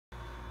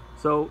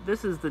So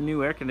this is the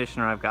new air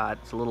conditioner I've got.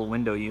 It's a little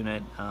window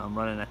unit.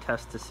 Running a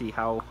test to see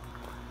how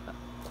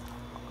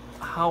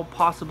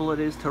possible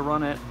it is to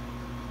run it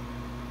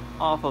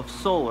off of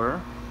solar.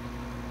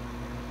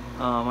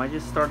 I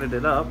just started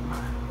it up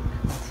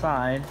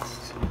inside.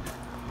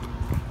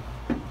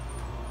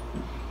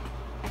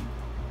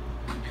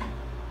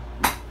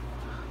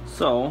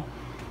 So,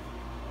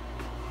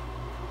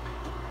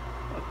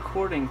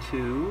 according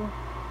to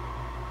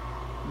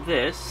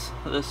this,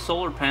 the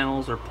solar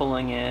panels are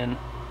pulling in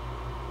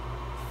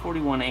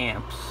 41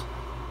 amps,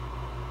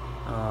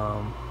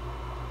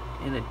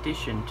 in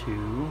addition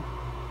to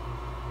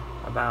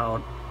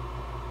about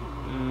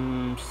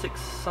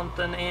 6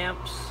 something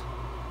amps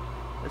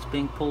that's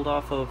being pulled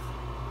off of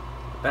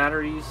the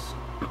batteries.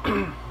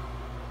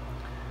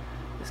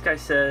 This guy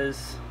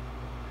says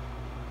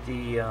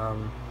the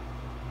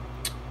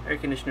air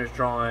conditioner is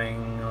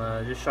drawing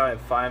just shy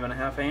of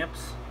 5.5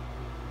 amps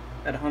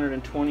at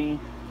 120. It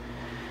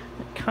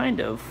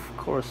kind of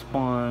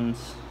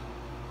corresponds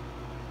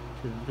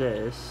to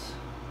this.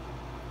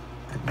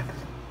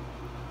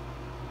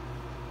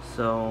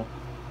 So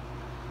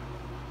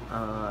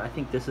I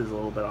think this is a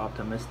little bit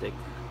optimistic.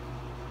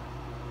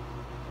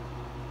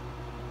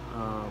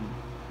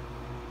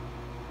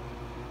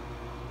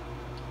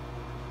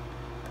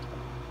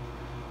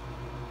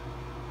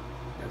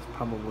 That's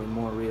probably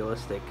more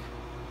realistic.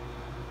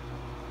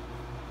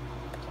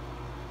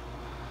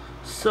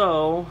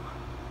 So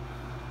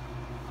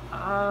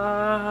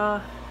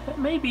it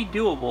may be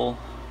doable.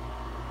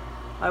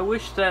 I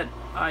wish that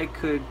I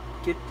could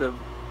get the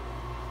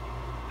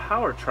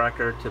power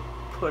tracker to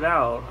put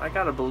out. I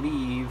gotta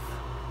believe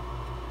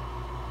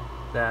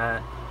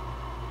that.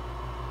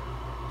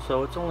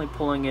 So it's only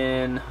pulling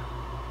in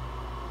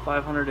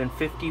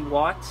 550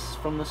 watts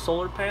from the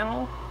solar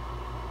panel.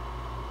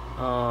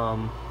 I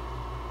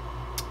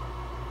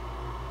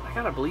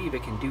gotta believe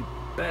it can do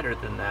better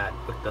than that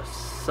with the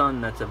sun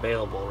that's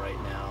available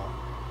right now.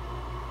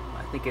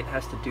 I think it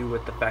has to do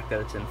with the fact that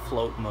it's in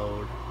float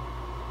mode.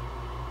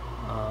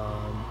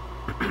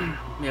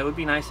 Yeah, it would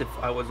be nice if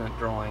I wasn't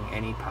drawing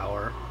any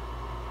power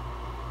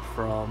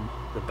from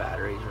the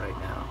batteries right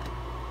now.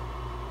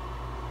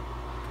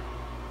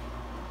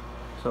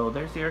 So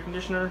there's the air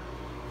conditioner.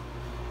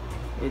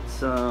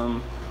 It's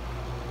oh,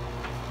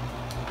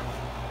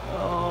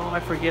 I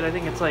forget, I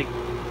think it's like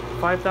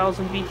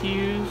 5,000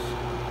 BTUs.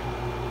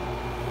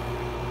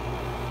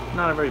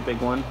 Not a very big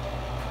one.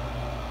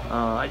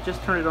 I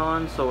just turned it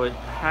on, so it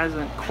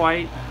hasn't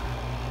quite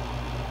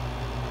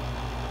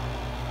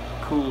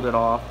cooled it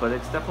off, but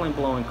it's definitely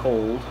blowing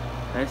cold,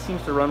 and it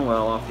seems to run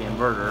well off the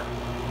inverter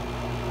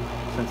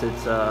since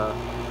it's a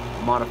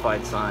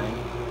modified sine.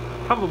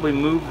 Probably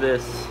move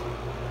this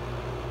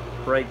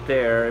right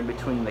there in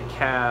between the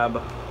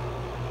cab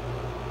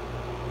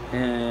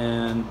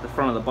and the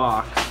front of the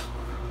box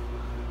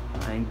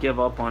and give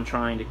up on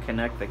trying to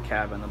connect the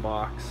cab and the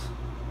box.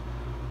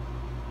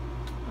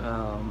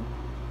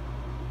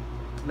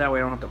 That way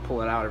I don't have to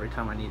pull it out every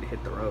time I need to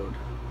hit the road.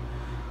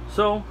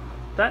 So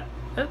that,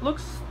 it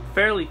looks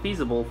fairly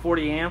feasible.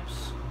 40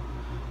 amps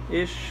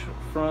ish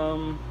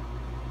from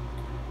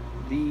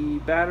the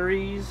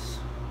batteries.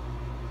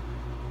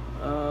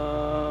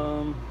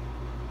 So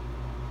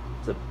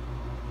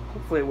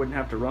hopefully it wouldn't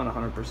have to run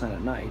 100%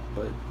 at night,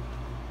 but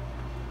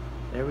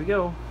there we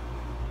go.